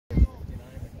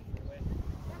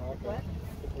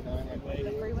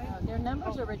The freeway. Their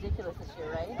numbers are ridiculous this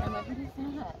year, right? I'm like, what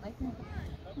is that? Like,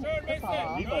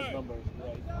 Levi's numbers,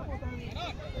 right?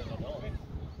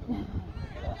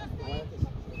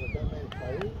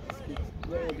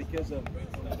 Well, because of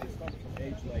they start from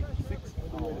age like 6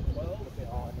 all the way to 12.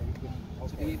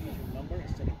 So they give you your number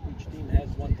instead of each team has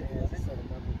 1 to 11.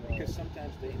 Because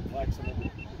sometimes they invite some of the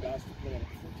guys to play on a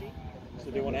different team, so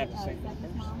they want to have the same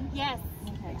numbers. Yes.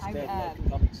 Instead, Okay. like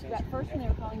common sense. At first, when they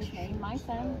were calling his name, my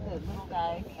son, the little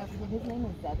guy, his name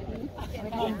is Zebedee. And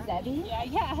they call him Zebby.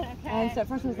 Yeah. Okay. And so at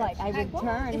first, it was like, I would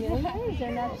turn and be like, hey, is there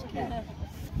another kid?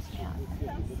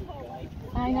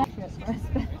 I know.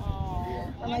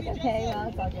 I'm like, okay, well,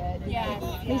 it's all good. Yeah.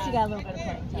 At least you got a little bit of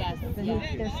playing time. Yes. So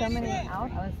there's so many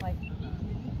out, I was like,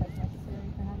 that's necessary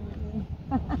for having me.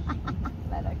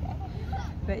 But okay.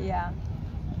 But yeah.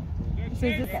 So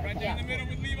is this right there in the middle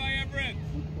with Levi Everett.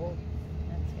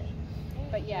 That's good.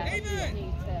 But yeah, you don't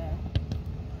need to.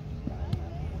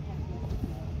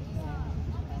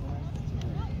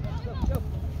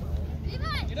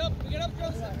 Get up,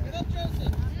 Joseph. Get up,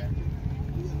 Joseph.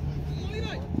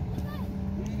 Levi.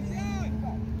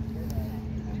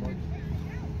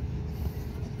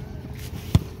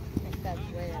 That's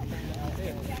way up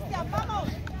there.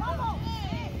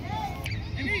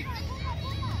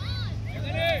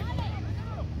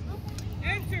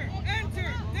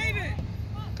 Enter, David.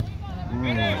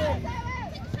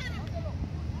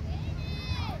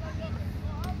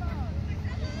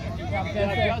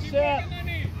 Joseph.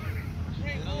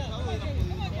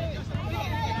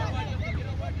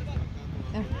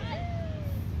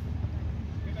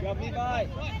 Go, Levi.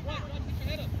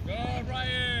 Go,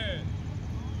 Ryan.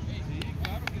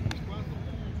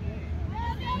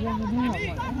 Yeah, I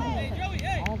know.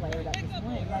 All layered up this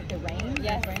morning. Like the rain.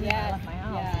 Yes, Rain yeah. I left my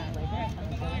house. Yeah.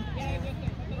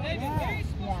 Like,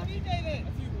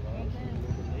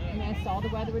 I mean, I saw the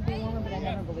weather would be warmer, but I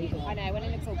never believed it. I know, when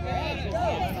it's so great, it's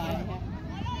fun.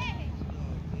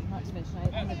 Not to mention, I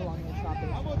belong in the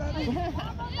tropics.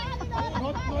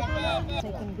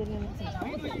 Taking good in some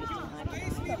time for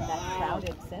these tonight. That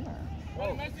crowded center.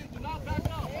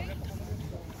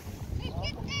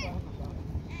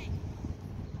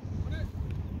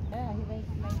 Yeah, he makes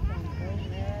them go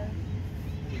there.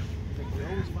 You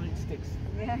always find sticks.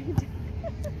 Yeah, he does.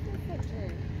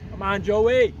 Come on,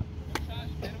 Joey.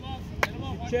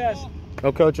 Chest.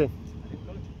 No coaching.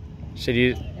 Said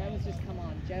you. That was just, come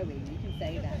on, Joey. You can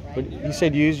say that, right? But you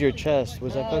said use your chest.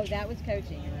 Was that Oh, coaching? that was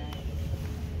coaching, you're right.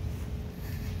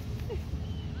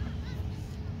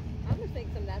 I'm gonna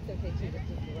think some that's okay too, just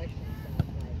direction stuff.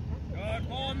 Good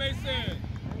ball, Mason.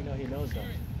 You know he knows that.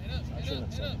 I shouldn't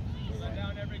have said. Slow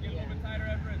down, Everett. Get a little bit tighter,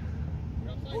 Everett.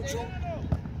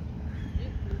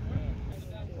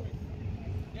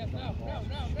 Yes, now.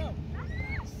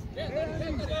 Yes,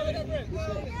 Everett.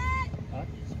 Huh?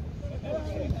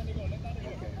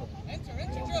 Enter,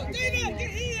 Joe. David, get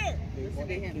here.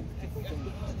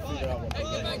 Figure out what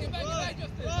Get back,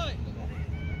 Justin. Right.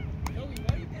 Joey,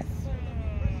 right?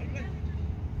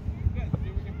 Good. See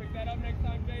if we can pick that up next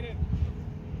time, Jaden.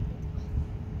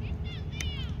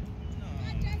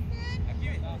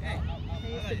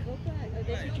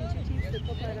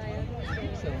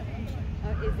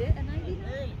 Is it a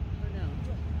 99 or no?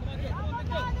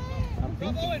 I'm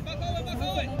thinking.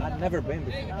 I've never been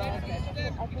before.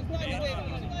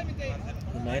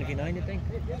 The 99, you think?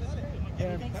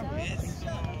 Yeah, probably. I think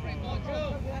so.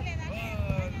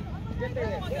 Get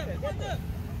there.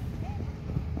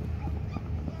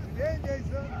 Good,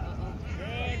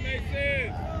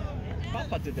 Mason.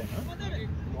 Papa did that, huh?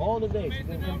 All the days.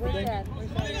 Where's that?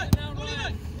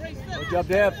 Good job,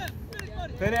 Deb.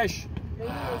 Finish. They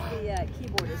was the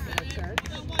keyboardist in the church.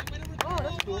 Oh,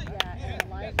 that's cool. Yeah, and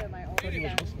Elijah, my older son.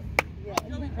 Muslim. Yeah,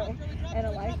 and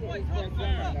Elijah is the drummer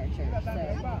at our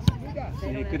church. So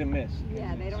you couldn't miss.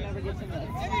 Yeah, they don't ever get to miss.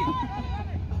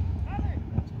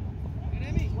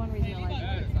 One reason I like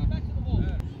it.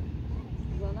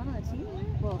 Well, not on a team.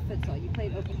 Well, futsal. You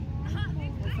played open.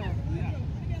 What's that?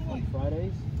 On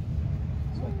Fridays,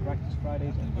 so like practice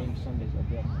Fridays and game Sundays are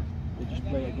there. They just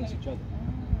play against each other.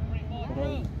 What are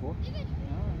we for?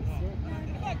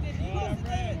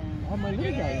 Oh, my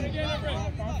little guy. That's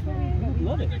I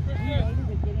love it. He was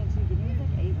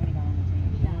like 8 when he got on the team.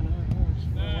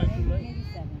 No.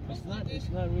 It's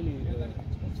not really expensive.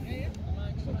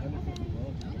 It's like $150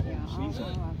 for the whole season.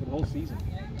 For the whole season.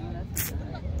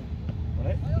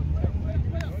 Right?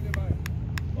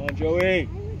 Come on, Joey.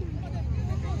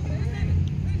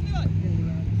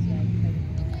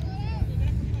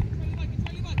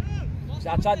 It's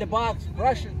outside the box.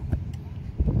 Rush it.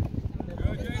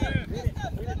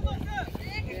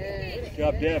 Good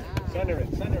job, Deb. Center it.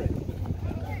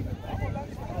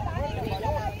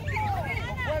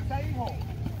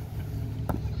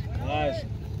 Nice.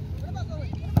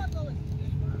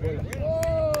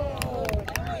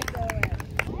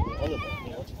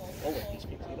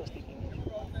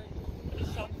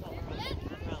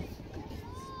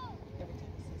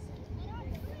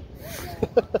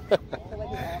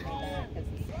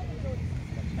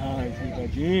 Nice, you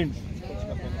got jeans.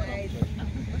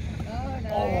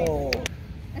 Oh.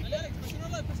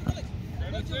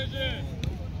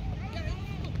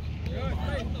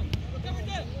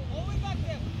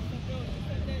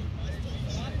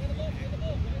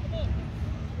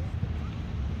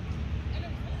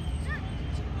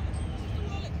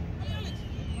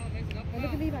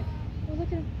 Look at Levi. Oh, look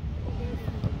at him.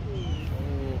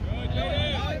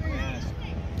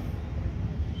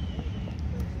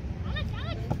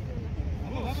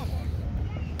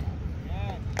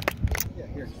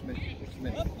 Here, Smith.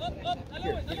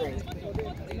 Here, yeah.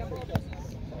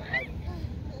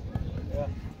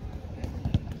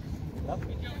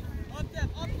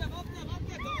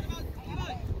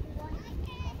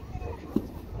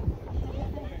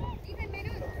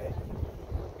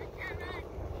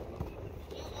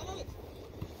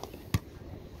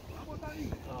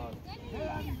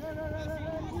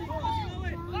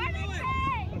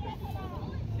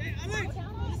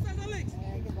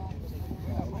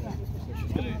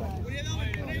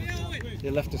 They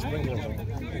left the sprinklers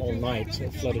on all night, so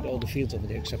it flooded all the fields over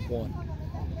there except one.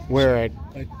 Where at?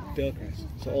 At Dillcrest.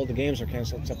 So all the games are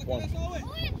cancelled except one.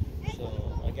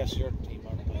 So I guess your team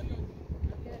aren't playing.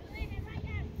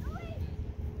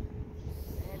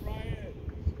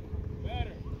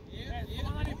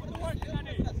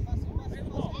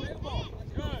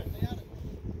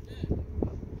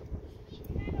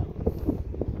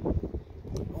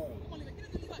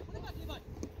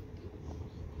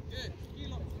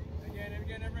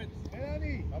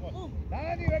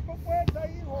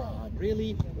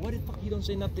 Really? Why the fuck you don't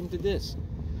say nothing to this?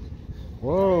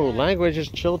 Whoa, language is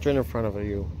children in front of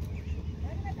you.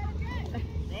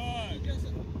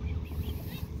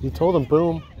 You told him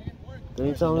boom. Didn't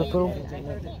you tell him to boom?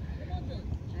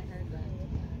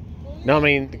 No, I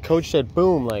mean, the coach said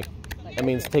boom, like, that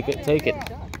means take it, take it.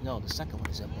 No, the second one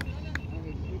is a boom.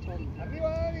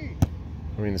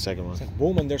 I mean the second one. It's like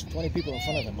boom and there's 20 people in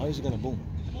front of him. How is he gonna boom?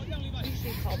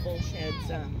 Usually call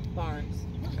bullsheds barns.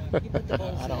 You put the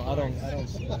I don't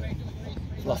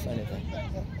fluff anything.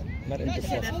 I'm not into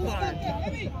fluff. That's barn.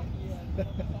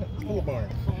 It's full of barn.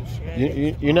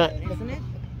 You're not, Isn't it?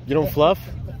 you don't fluff?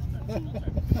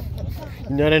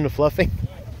 You're not into fluffing?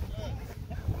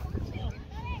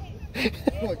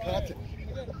 Look, content.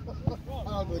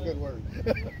 That was a good word.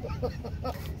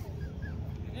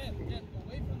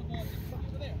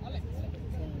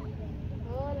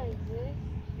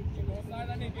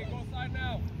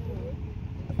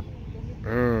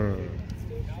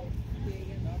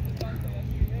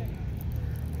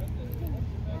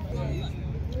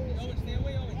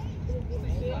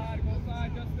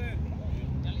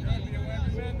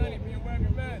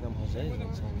 Jose is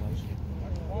not saying much.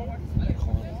 I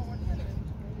call him.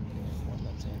 I'm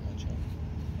not saying much.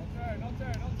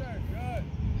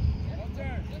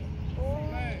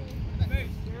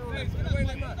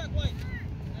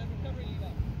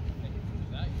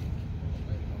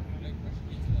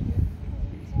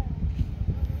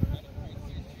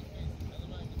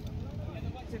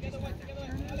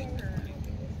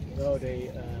 No,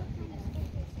 they,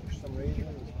 for some reason,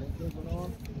 the sprinklers went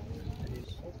on. And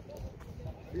he's,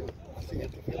 I see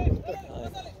empty field right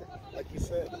there. Like you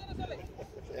said, it's an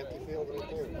empty field right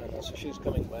there. so she's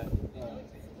coming back.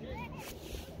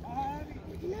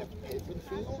 Do we have to pay for the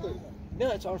field? Or?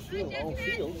 Yeah, it's our field, our own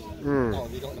field. No,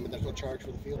 you don't. I mean, there's no charge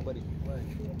for the field, buddy. But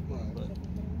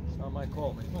it's not my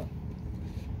call.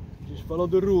 Just follow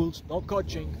the rules, no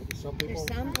coaching. Some There's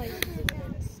people. some places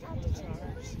that stop the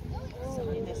charge.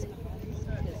 Some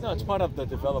municipalities. No, it's part of the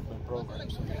development program.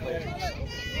 So the players.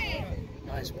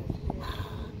 Nice one.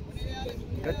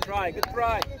 Good try, good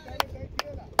try.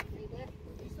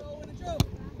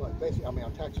 But basically, I mean,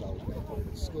 our tax dollars pay for it.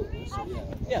 It's school, so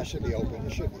yeah, it should be open.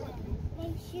 It should be open.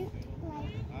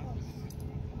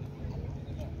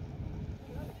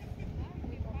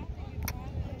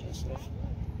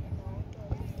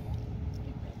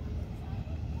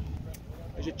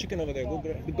 There's a chicken over there.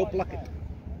 Go pluck it.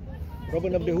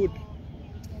 Robin of the Hood.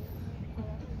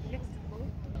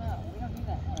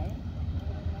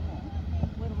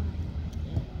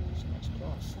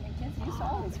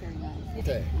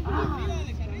 Okay.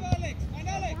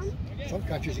 Some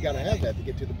countries you got to have that to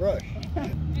get to the brush.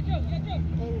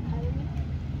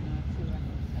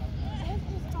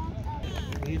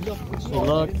 He looked. He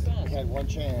looked. He had one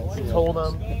chance. He told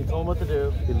him what to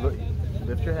do. He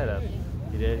lift your head up.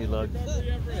 He did. He looked.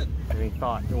 And he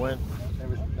thought. It went.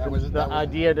 That was The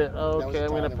idea that, that was okay, the I'm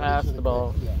going to time pass that the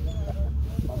ball. Yeah.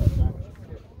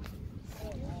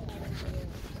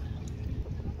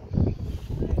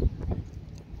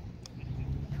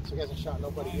 So he hasn't shot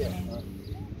nobody yet. Huh?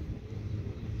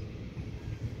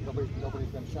 Nobody's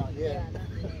been shot yet.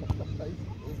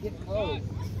 He's getting close.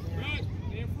 Good.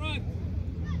 Stay in front.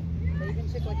 They even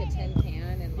took like a tin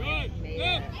can and like made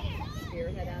a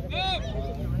spearhead out of it. Which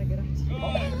is not a good idea.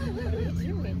 What are you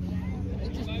doing?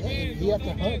 He has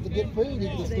to hunt to get food. He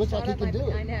just looks like he can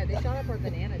do I it. know. They shot up our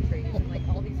banana trees and like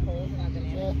all these holes in our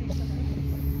banana trees.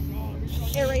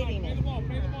 Aerating it.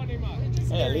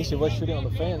 Hey, at least it was shooting on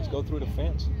the fence. Go through the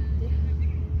fence.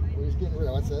 Well, he's getting rid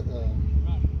of, what's that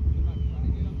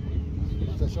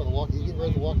show, he's getting rid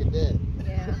of The Walking Dead.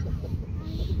 Yeah.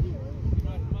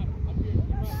 Like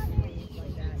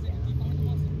that,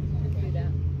 yeah. Do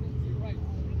that.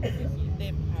 They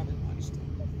probably watched it.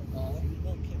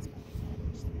 Little kids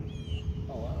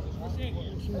Oh, wow. She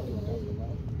knows what I'm talking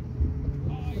about.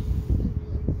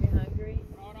 You hungry?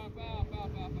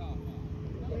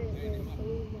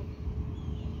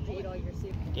 Did you eat all your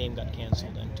soup? The game got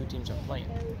canceled and 2 teams are playing.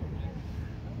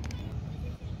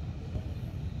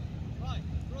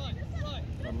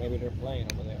 Or maybe they're playing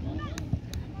over there.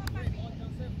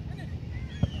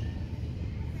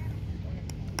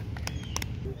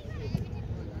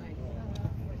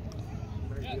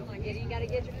 Come on, Gideon, you gotta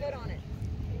get your foot on it.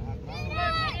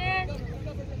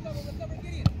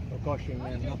 No caution,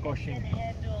 man. No caution.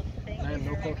 Man,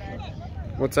 no caution.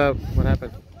 What's up? What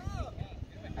happened?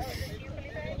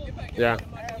 Yeah.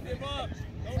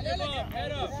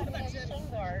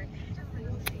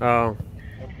 Oh.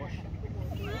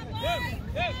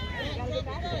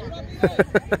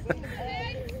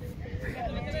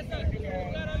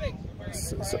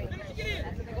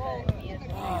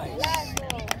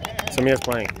 So Mia's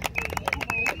playing.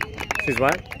 She's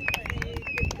what? It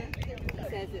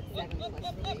says it's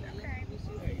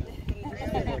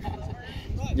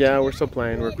 7+3. Yeah, we're still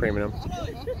playing. We're creaming them.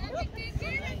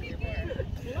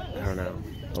 I don't know.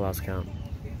 I lost count.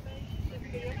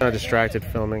 I'm distracted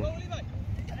filming.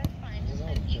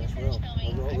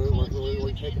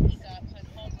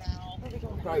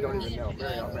 Probably don't even know.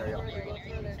 Marry out.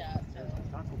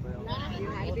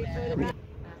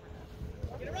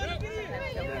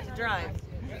 to drive.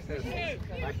 I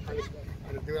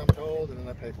just do what I'm told and then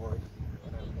I pay for it.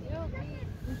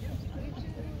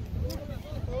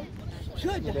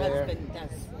 Good husband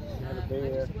does.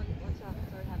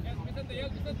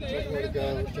 Just where to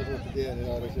go, just what to do, and I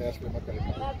always ask for my credit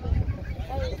card.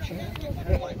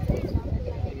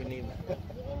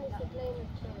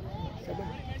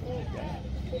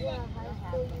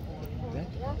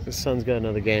 His son's got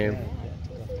another game.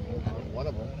 One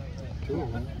of them. 2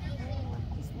 of them.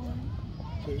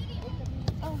 2.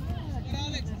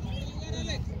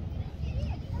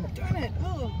 Darn it.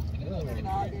 Oh.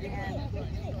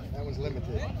 That was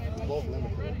limited. They're both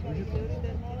limited.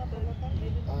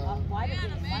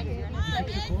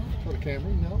 For the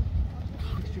Camry, no.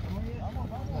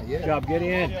 Not yet. Good job, get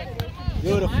in.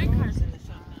 Beautiful. My car's in the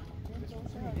shop now.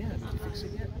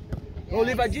 Go,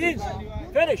 Levi Jeans.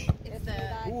 Finish. It's the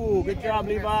Ooh, good job,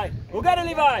 Levi. Who got it,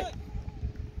 Levi?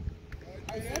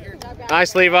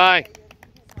 Nice, Levi.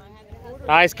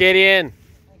 Nice, Gideon.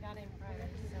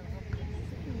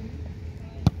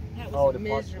 That Oh, was the a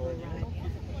parts miserable were- ride.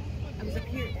 I was up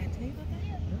here. Did I tell you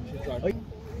about that?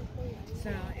 So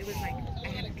it was like I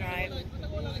had to drive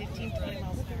 15, 20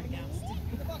 miles an hour to gas.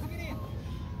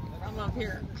 From up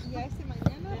here.